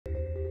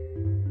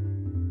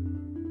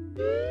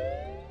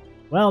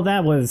Well,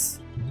 that was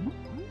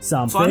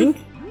something.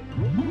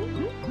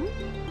 Fun?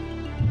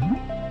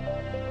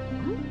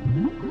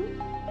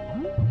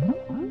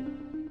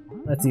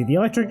 Let's see, the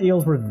electric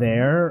eels were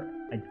there.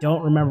 I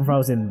don't remember if I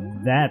was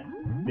in that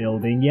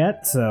building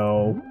yet,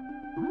 so...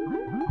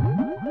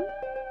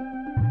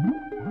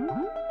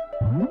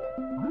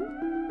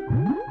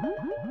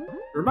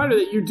 Reminder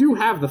that you do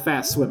have the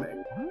fast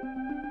swimming.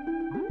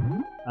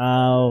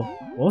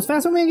 What was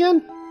fast swimming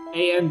again?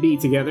 A and B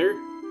together.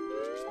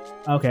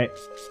 Okay.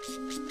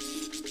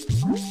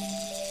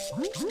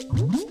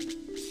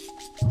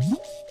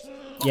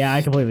 Yeah,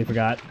 I completely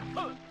forgot.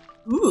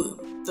 Ooh,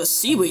 the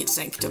seaweed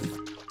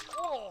sanctum.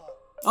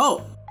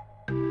 Oh.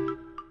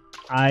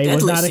 I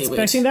was not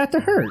expecting that to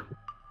hurt.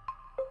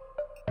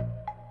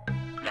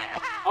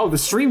 Oh, the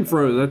stream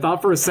froze. I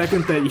thought for a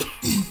second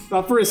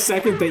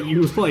that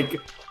you, like,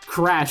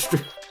 crashed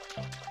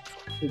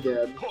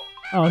again.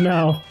 Oh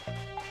no.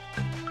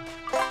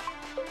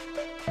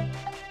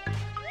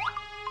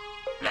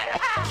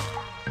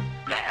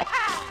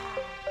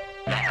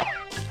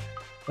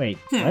 Wait,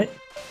 what?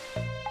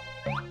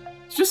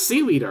 It's just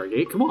seaweed,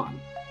 Argate. Come on.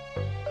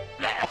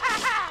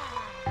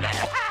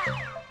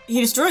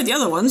 He destroyed the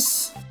other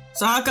ones,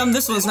 so how come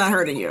this one's not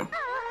hurting you?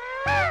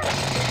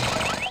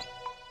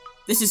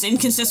 This is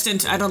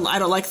inconsistent. I don't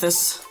like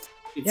this.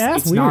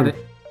 It's weird.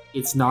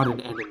 It's not an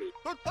enemy.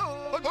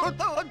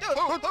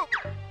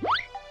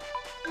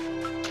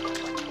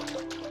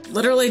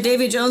 Literally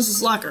Davy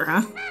Jones's locker,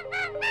 huh?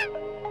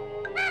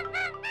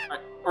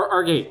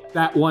 Argate,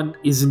 that one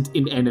isn't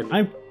an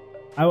enemy.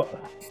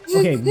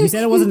 Okay, you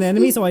said it wasn't an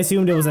enemy, so I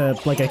assumed it was a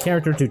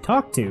character to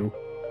talk to.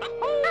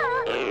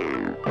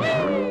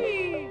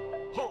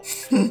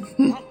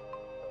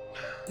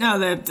 No,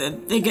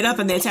 they get up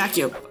and they attack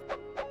you.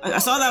 I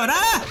saw that one.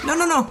 Ah! No,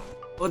 no, no.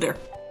 Oh dear.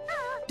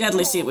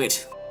 Deadly seaweed.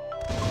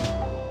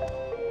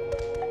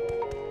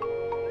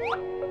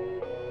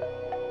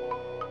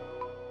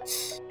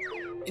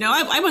 You know,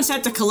 I once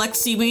had to collect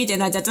seaweed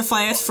and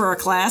identify it for a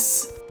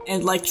class,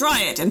 and like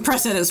dry it and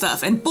press it and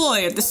stuff, and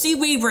boy, if the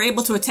seaweed were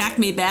able to attack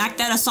me back,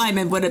 that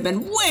assignment would have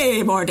been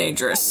way more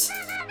dangerous.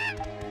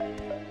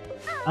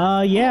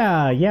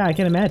 Yeah, I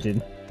can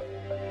imagine.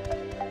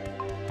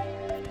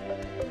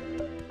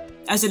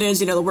 As it is,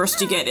 you know, the worst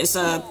you get is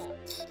a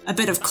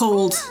bit of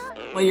cold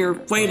while you're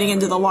wading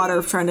into the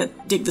water trying to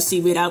dig the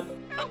seaweed out.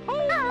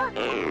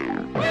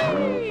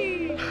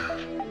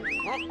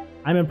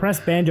 I'm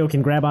impressed Banjo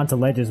can grab onto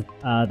ledges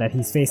that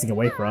he's facing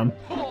away from.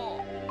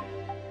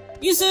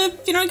 He's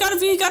you know,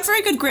 got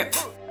very good grip.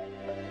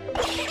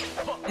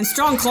 And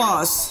strong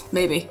claws,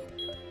 maybe.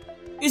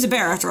 He's a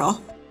bear after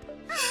all.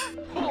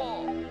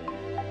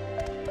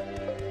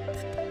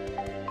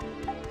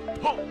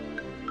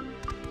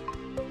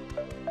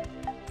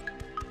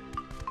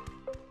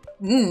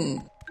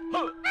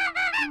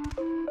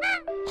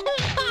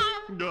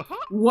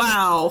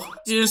 Wow.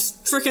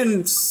 Just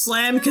frickin'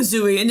 slam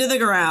Kazooie into the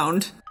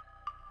ground.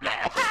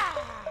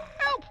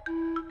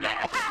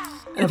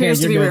 It appears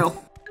to be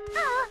real.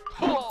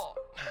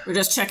 We're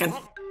just checking.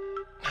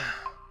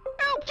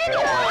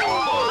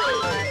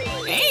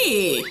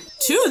 Hey!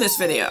 2 this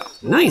video.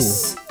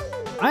 Nice.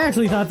 I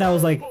actually thought that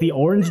was like the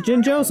orange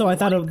Jinjo, so I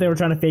thought they were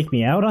trying to fake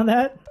me out on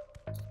that.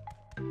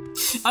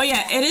 Oh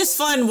yeah, it is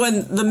fun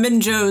when the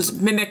Minjos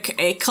mimic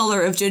a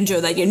color of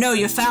Jinjo that you know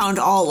you found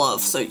all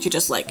of, so you're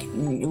just like,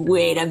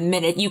 wait a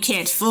minute, you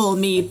can't fool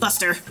me,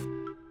 Buster.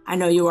 I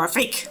know you are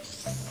fake.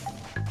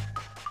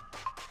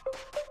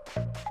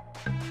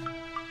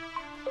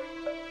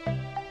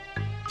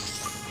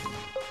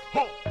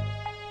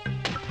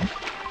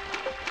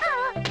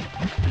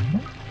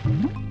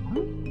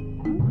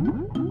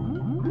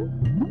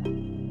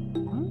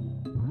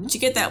 Did you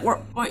get that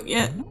warp point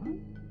yet?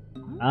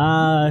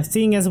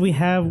 Seeing as we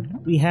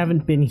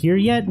haven't been here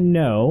yet,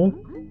 no.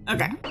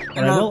 Okay.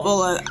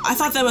 I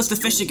thought that was the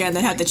fish again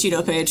that had the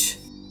Cheeto page.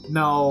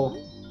 No.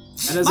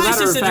 And as a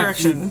matter of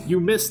fact, you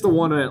missed the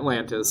one in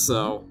Atlantis,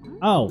 so...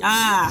 Oh.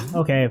 Ah.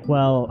 Okay,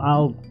 well,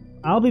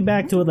 I'll be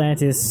back to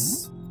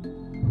Atlantis.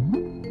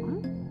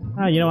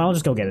 Oh, you know, I'll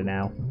just go get it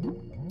now.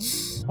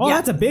 Oh, yeah.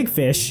 That's a big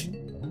fish.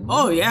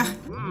 Oh, yeah.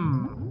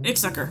 Big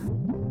sucker.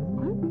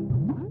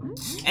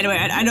 Anyway,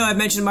 I know I've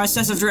mentioned my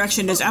sense of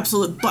direction is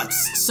absolute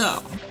butts,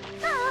 so...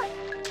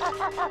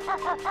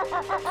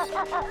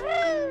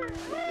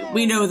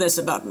 we know this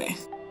about me.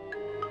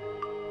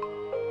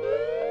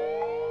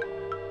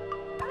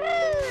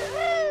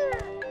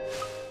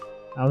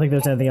 I don't think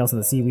there's anything else in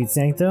the Seaweed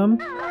Sanctum.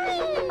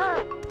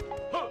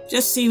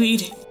 Just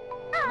seaweed.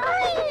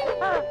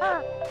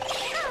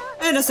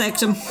 And a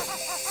sanctum.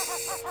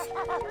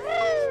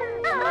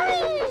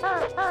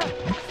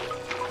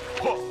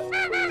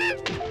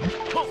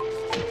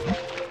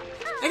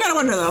 I gotta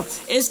wonder though,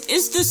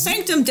 is the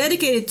sanctum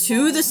dedicated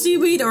to the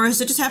seaweed, or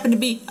does it just happen to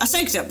be a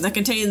sanctum that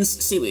contains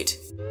seaweed?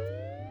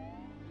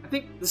 I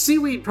think the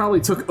seaweed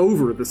probably took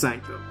over the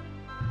sanctum.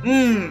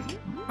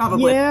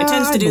 Probably. Yeah, it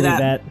tends to do that.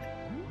 that.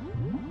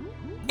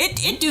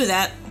 It do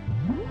that.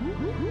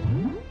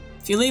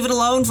 If you leave it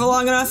alone for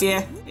long enough,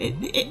 yeah,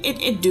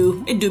 it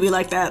do be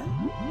like that.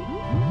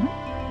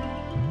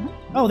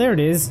 Oh, there it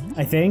is,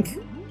 I think.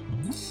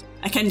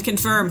 I can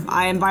confirm,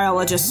 I am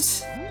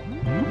biologist.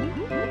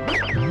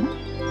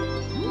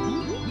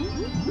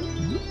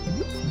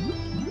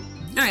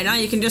 Alright, now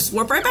you can just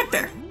warp right back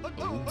there.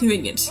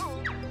 Convenient.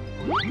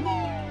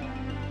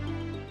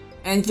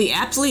 And the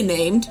aptly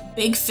named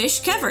Big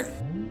Fish Cavern.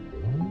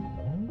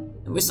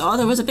 And we saw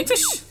there was a big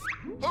fish.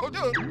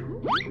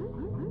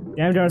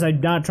 Damn jars, I'm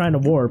not trying to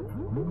warp.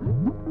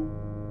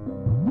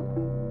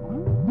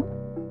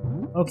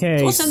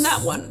 Okay. What's in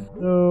that one?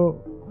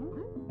 So,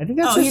 I think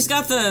that's. Oh, he's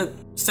got the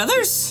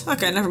feathers?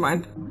 Okay, never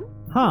mind.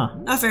 Huh.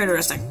 Not very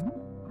interesting.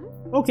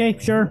 Okay,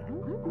 sure.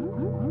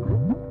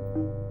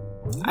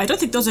 I don't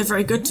think those are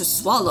very good to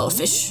swallow,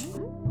 fish.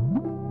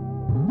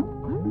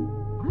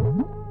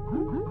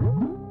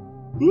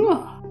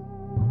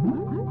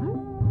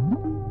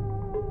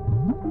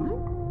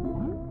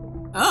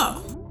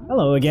 Oh.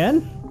 Hello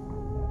again.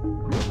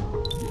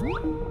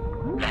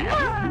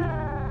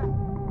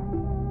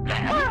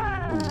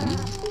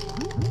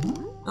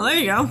 Well, there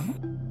you go.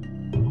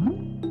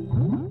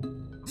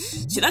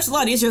 See, that's a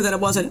lot easier than it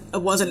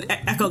wasn't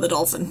Echo the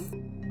Dolphin.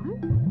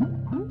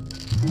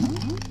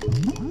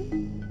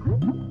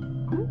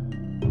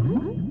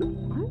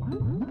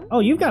 Oh,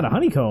 you've got a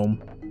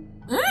honeycomb.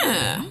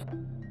 Ah.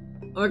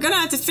 We're gonna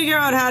have to figure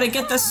out how to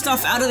get this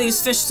stuff out of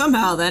these fish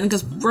somehow then,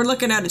 because we're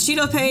looking at a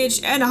Cheeto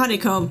page and a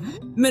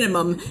honeycomb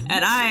minimum,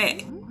 and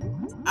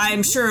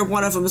I'm sure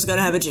one of them is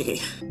gonna have a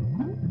Jiggy.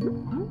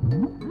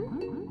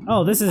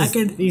 Oh, these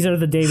are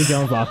the Davy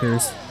Jones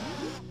lockers.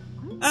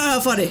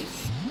 Oh, funny.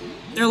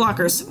 They're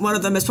lockers. One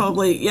of them is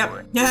probably,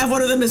 yep. Yeah,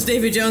 one of them is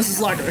Davy Jones's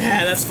locker.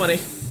 Yeah, that's funny.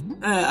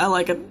 I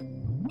like it.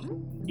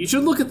 You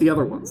should look at the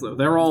other ones, though.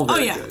 They're all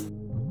very good.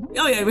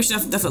 Oh yeah, we should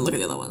definitely look at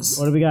the other ones.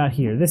 What do we got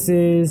here? This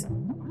is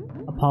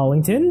a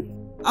Paulington.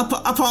 A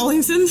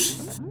Paulington?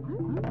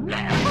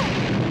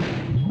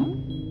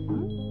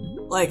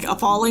 Like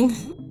appalling?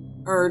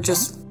 Or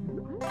just...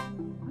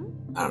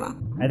 I don't know.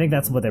 I think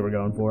that's what they were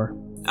going for.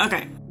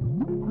 Okay.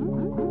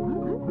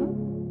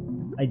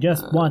 I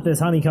just want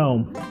this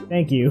honeycomb.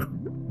 Thank you.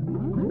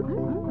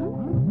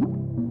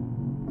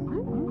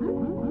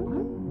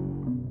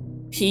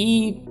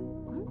 P...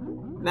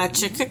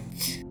 Magic...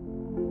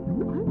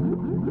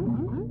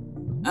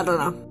 I don't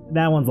know.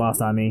 That one's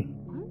lost on me.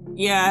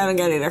 Yeah, I don't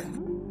get it either.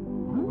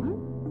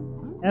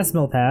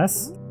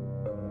 Esmilpass.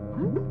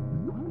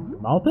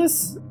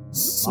 Malpus?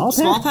 Small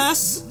pass?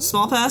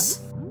 Small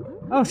pass?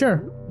 Oh,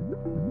 sure.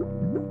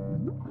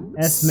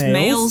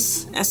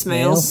 Esmails.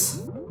 Esmails.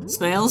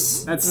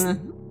 Smails? That's...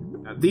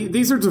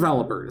 these are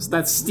developers.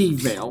 That's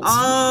Steve Vales.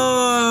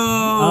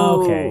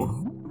 Oh! Okay.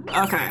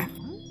 Okay.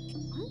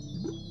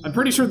 I'm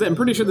pretty sure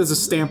there's a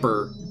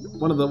Stamper.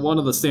 One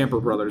of the Stamper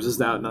brothers is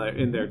down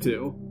in there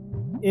too.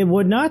 It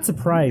would not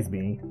surprise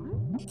me.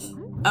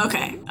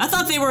 Okay. I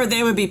thought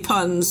they would be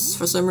puns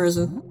for some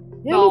reason.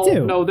 Yeah, me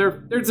too. No,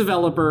 they're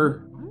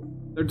developer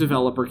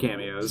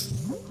cameos.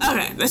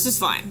 Okay, this is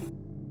fine.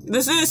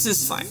 This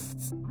is fine.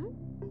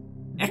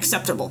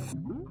 Acceptable.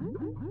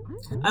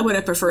 I would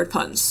have preferred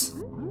puns.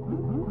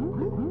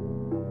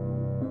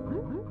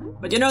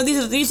 But you know,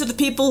 these are the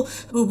people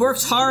who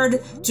worked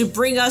hard to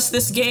bring us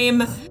this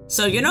game.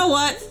 So you know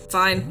what?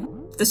 Fine.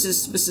 This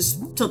is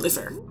totally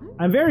fair.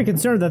 I'm very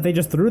concerned that they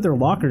just threw their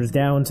lockers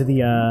down to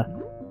the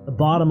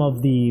bottom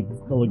of the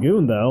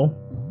lagoon, though.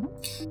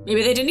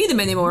 Maybe they didn't need them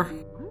anymore.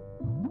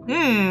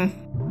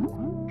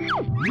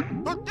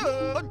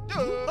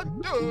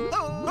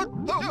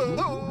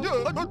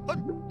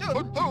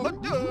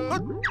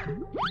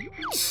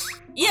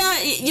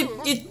 Yeah, you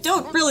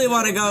don't really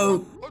want to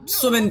go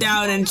swimming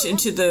down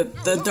into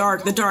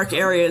the dark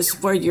areas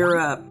where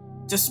you're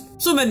just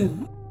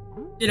swimming,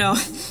 you know,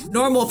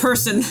 normal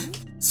person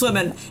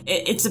swimming.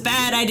 It's a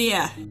bad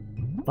idea.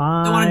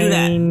 Fine. Don't want to do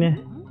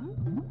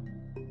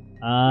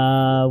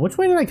that. Which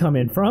way did I come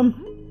in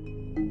from?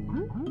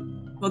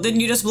 Well, didn't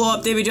you just blow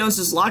up Davy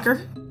Jones's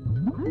locker?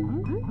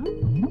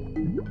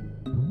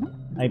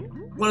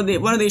 One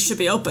of these should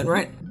be open,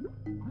 right?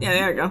 Yeah,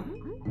 there you go.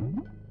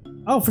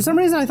 Oh, for some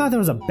reason I thought there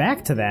was a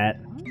back to that.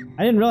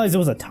 I didn't realize it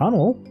was a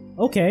tunnel.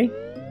 Okay.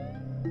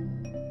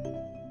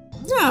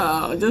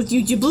 No,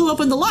 you blew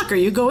open the locker.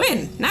 You go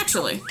in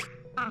naturally.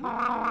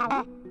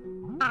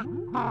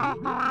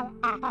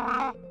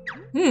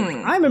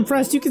 I'm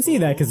impressed you can see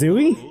that,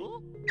 Kazooie.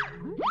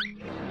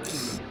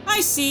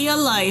 I see a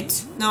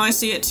light. Now I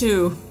see it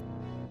too.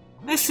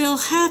 I feel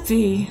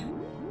happy.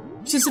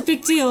 Which is a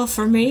big deal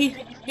for me.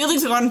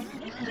 Healing's gone.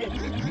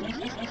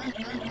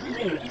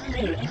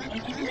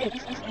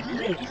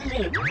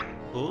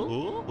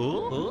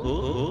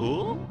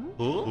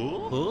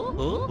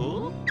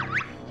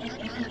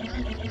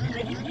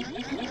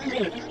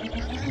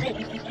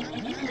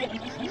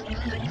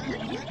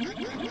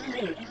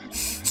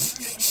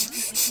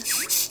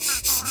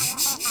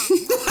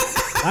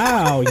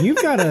 Wow,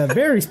 you've got a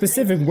very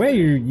specific way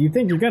you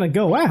think you're gonna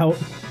go out.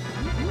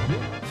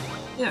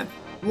 Yeah.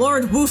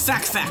 Lord Woo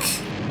Fack Fack.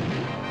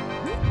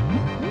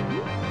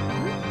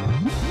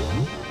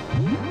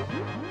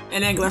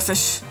 an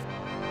anglerfish.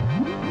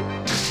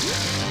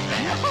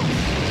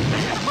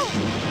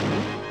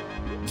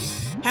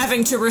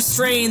 Having to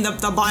restrain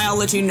the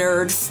biology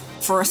nerd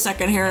for a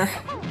second here.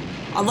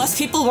 Unless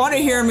people want to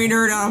hear me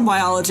nerd out on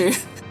biology.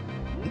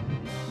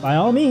 By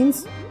all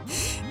means.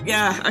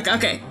 Yeah,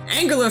 okay.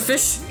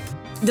 Anglerfish.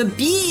 The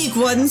big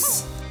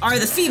ones are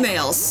the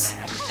females.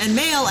 And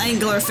male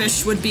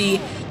anglerfish would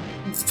be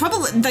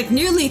probably like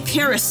nearly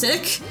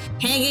parasitic,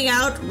 hanging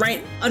out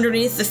right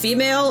underneath the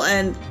female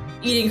and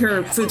eating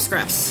her food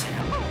scraps.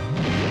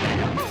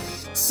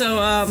 So,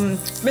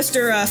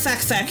 Mr.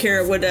 Fack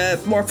here would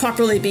more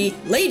properly be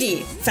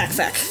Lady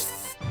Fack.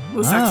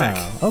 Who's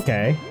Fack?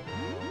 Okay.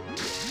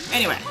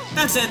 Anyway,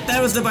 that's it.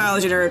 That was the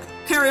biology nerd.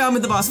 Carry on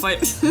with the boss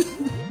fight.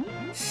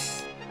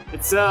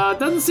 It's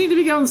doesn't seem to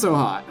be going so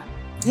hot.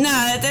 No,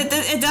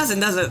 it doesn't,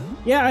 does it?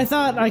 Yeah, I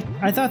thought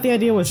the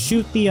idea was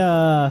shoot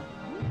the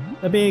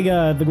big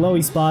the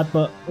glowy spot,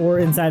 or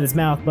inside his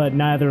mouth, but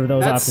neither of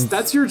those options.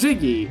 That's your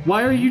Jiggy.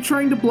 Why are you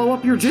trying to blow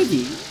up your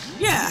Jiggy?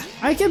 Yeah.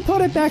 I can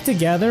put it back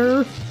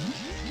together.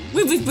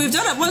 We've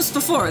done it once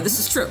before. This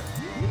is true.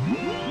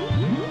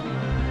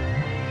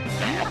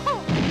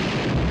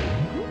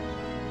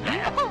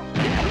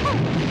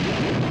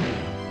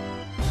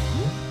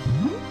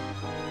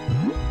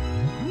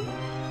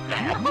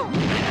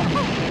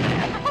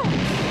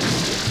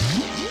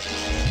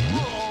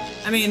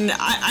 I mean,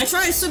 I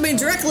tried swimming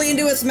directly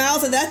into its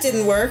mouth and that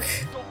didn't work.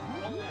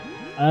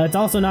 It's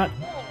also not...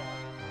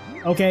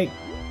 Okay.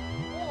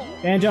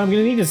 Banjo, I'm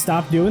gonna need to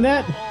stop doing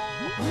that.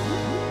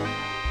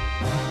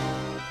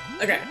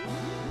 Okay.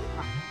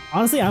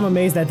 Honestly, I'm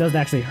amazed that doesn't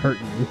actually hurt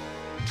you.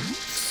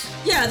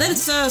 Yeah,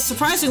 that's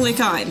surprisingly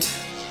kind.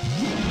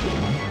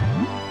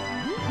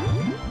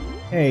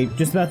 Hey,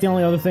 just about the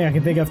only other thing I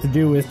can think of to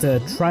do is to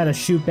try to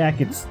shoot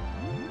back its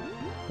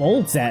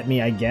bolts at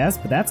me, I guess,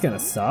 but that's gonna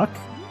suck.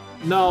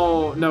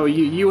 No,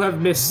 you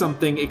have missed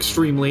something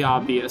extremely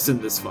obvious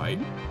in this fight.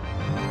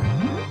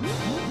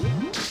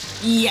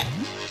 Yeah.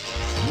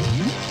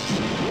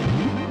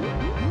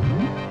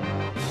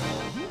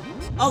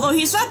 Although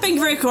he's not being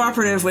very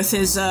cooperative with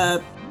his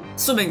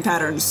swimming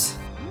patterns.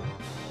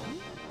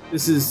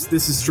 This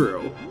is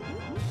true.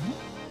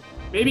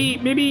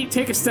 Maybe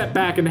take a step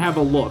back and have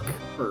a look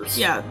first.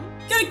 Yeah,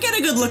 get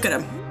a good look at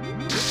him.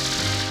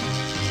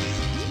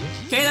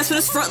 Okay, that's what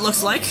his front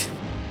looks like.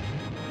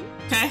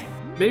 Okay.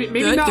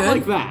 Maybe good, not good.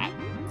 like that.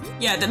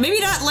 Yeah,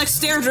 maybe not like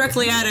stare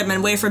directly at him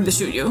and wait for him to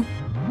shoot you.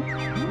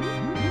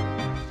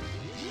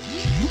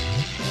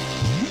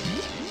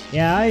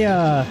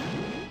 Yeah,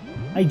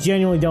 I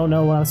genuinely don't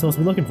know what I'm supposed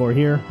to be looking for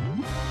here.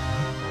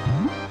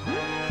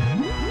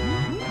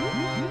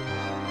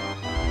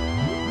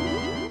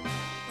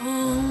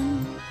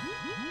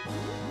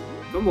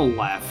 From the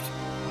left.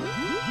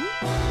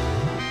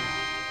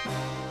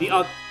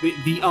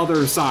 The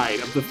other side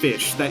of the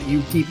fish that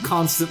you keep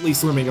constantly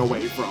swimming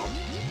away from.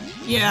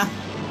 Yeah.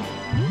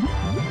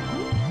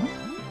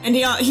 And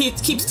he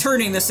keeps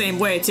turning the same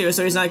way too,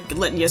 so he's not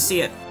letting you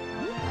see it.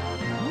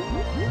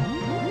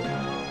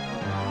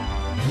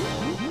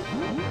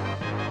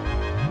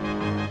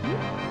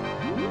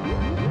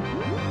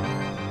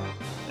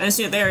 I didn't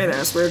see it there either,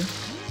 that's weird.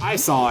 I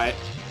saw it.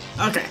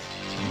 Okay.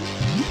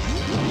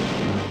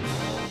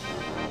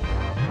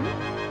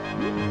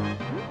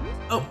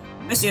 Oh,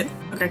 I see it.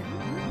 Okay.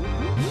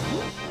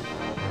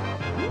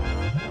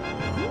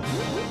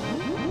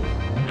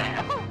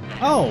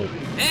 Oh!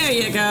 There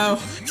you go.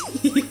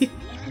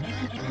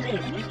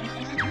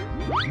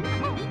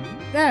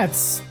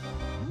 That's...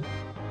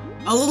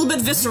 A little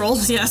bit visceral,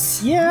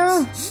 yes.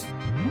 Yeah!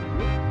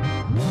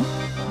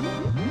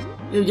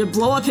 You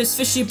blow up his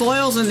fishy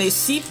boils and they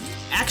seep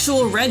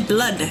actual red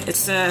blood.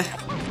 It's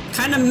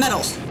kind of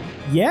metal.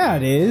 Yeah,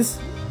 it is.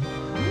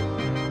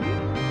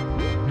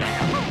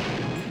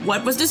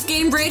 What was this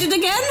game rated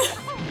again?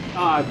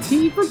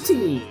 T for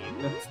teen.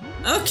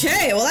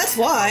 Okay, well that's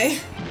why.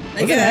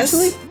 I Was guess.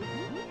 it actually?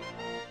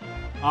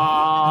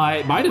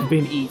 It might have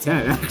been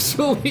E10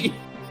 actually.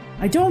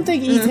 I don't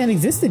think E10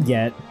 existed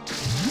yet.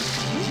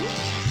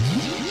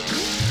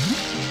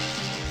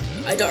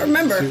 I don't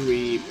remember.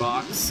 Tooie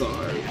box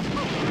art.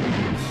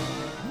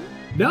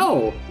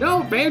 No,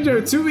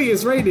 Banjo-Tooie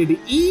is rated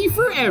E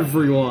for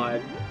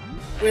everyone.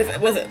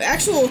 With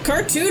actual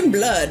cartoon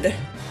blood.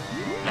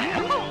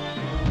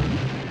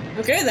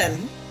 Okay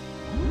then.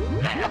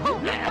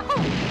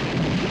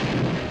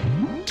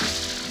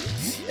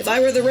 If I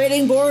were the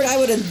rating board, I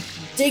would have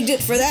digged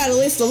it for that at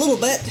least a little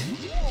bit.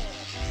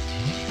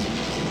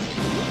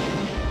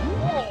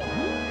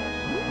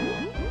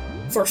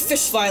 For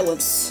fish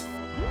violence.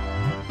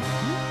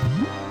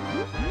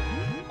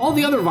 All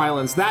the other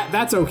violence,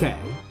 that's okay.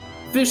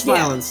 Fish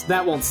violence,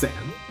 that won't stand.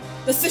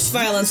 The fish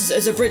violence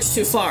is a bridge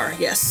too far,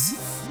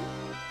 yes.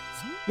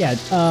 Yeah,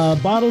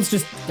 Bottle's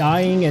just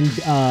dying and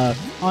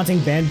haunting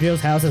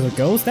Banjo's house as a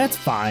ghost, that's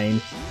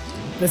fine.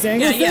 This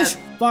anglerfish?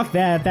 Fuck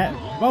that,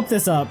 bump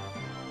this up.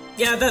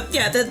 Yeah,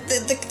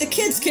 the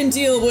kids can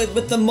deal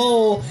with the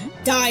mole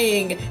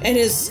dying and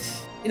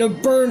his,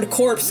 burned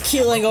corpse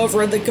keeling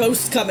over and the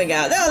ghost coming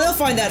out. They'll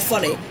find that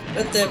funny.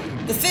 But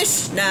the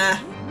fish, nah.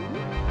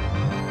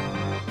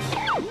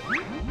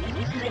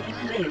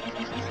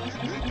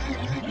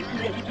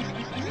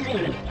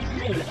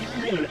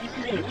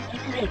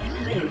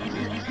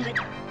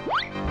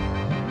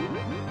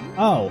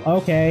 Oh,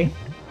 okay.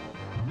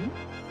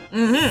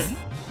 Mm-hmm.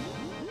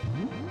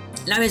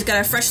 Now he's got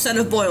a fresh set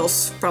of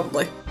boils,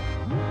 probably.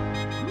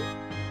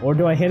 Or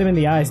do I hit him in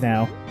the eyes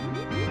now?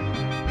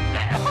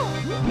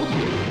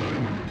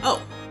 Oh.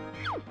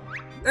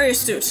 Very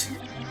astute.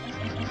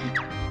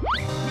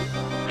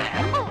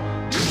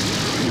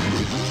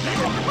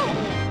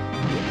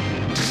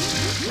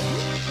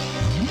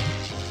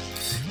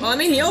 Well, I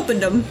mean, he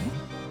opened them.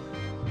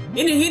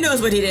 He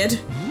knows what he did.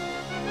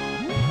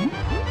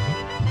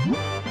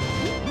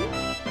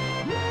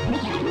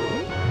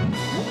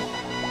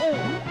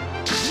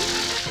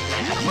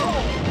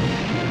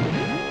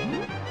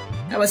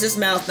 That was his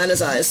mouth, not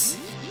his eyes.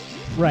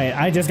 Right,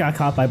 I just got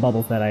caught by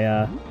bubbles that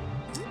I,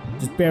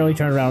 just barely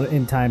turned around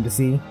in time to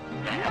see.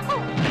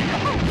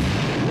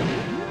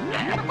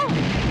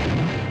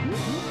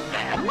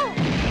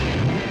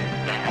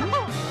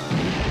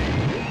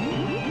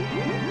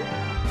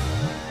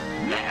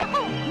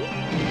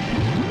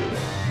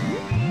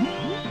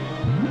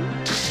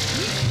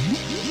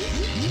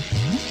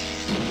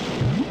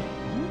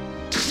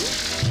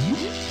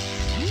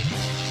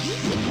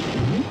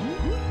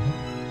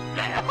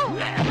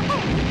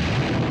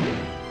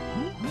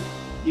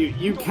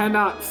 You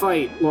cannot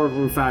fight Lord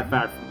Rufak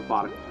back from the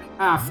bottom. You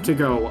have to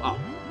go up.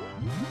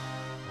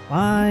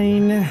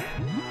 Fine.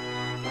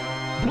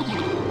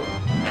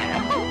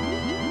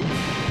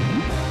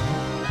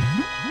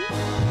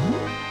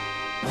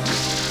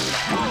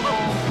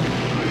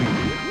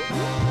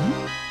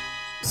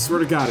 Swear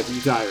to God, if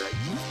you die right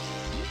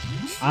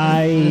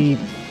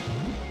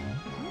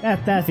now.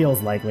 That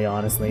feels likely,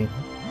 honestly.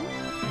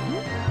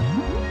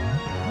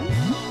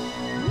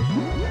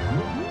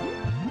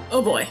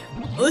 Oh boy.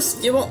 At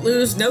least you won't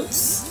lose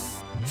notes.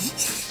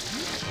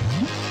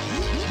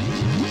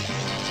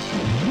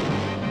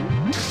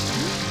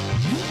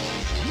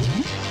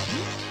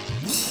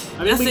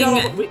 I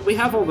mean, we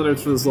have all the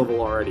notes for this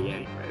level already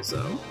anyway,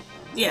 so...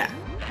 Yeah.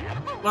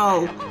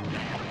 Well,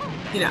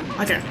 you know,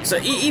 okay. So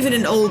even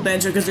in old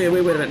Banjo-Kazooie,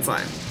 we would have been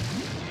fine.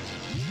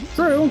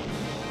 True.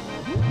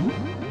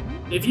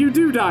 If you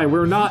do die,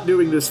 we're not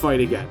doing this fight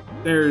again.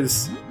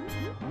 There's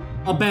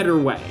a better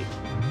way.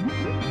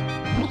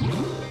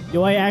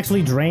 Do I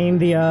actually drain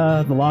the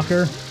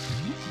locker?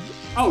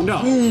 Oh,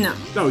 no. No.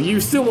 No, you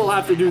still will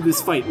have to do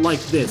this fight like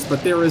this,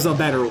 but there is a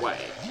better way.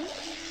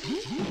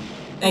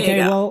 There Okay,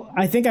 well,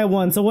 I think I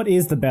won, so what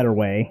is the better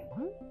way?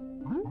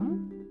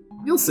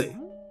 You'll see.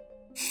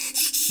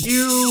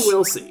 You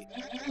will see.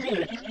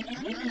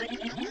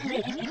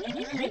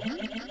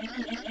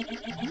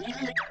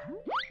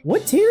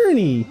 What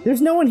tyranny?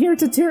 There's no one here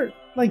to to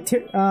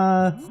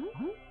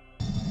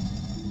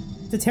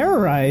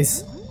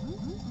terrorize.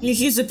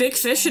 He's a big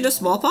fish in a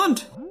small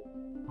pond.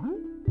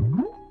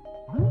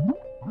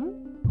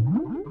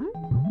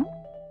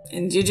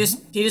 And he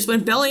just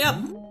went belly up.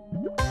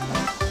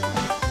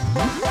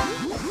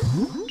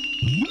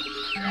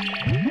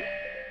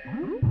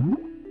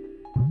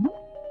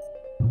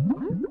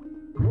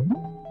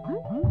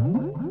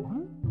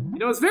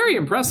 You know, it's very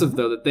impressive,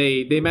 though, that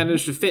they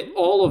managed to fit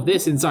all of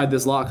this inside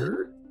this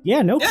locker.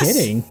 Yeah, no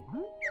kidding.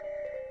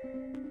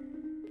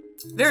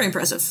 Very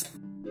impressive.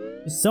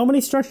 There's so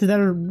many structures that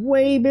are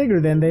way bigger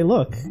than they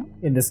look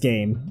in this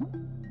game.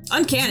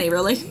 Uncanny,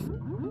 really.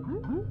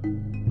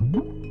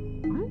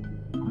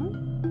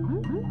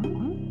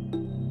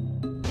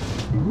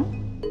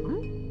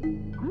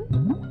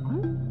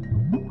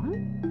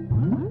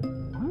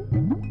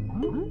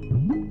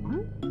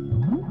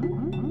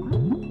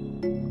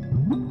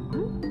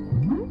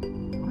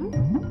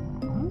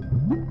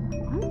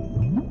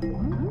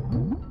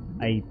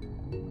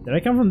 Did I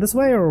come from this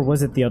way, or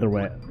was it the other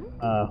way?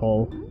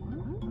 Hole.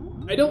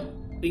 I don't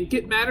think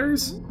it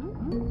matters.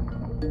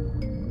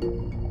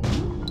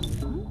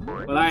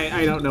 But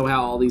I don't know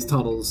how all these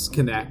tunnels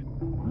connect.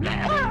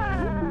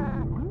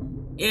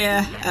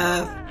 Yeah,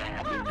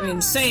 I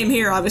mean, same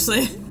here,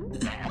 obviously.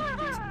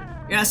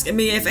 You're asking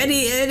me if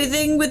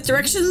anything with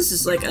directions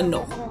is like a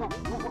no.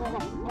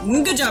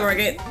 Good job,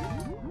 Argate.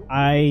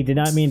 I did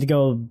not mean to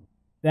go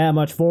that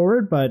much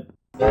forward, but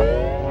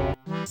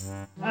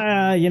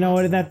you know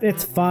what?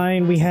 It's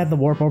fine. We had the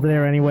warp over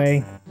there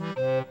anyway.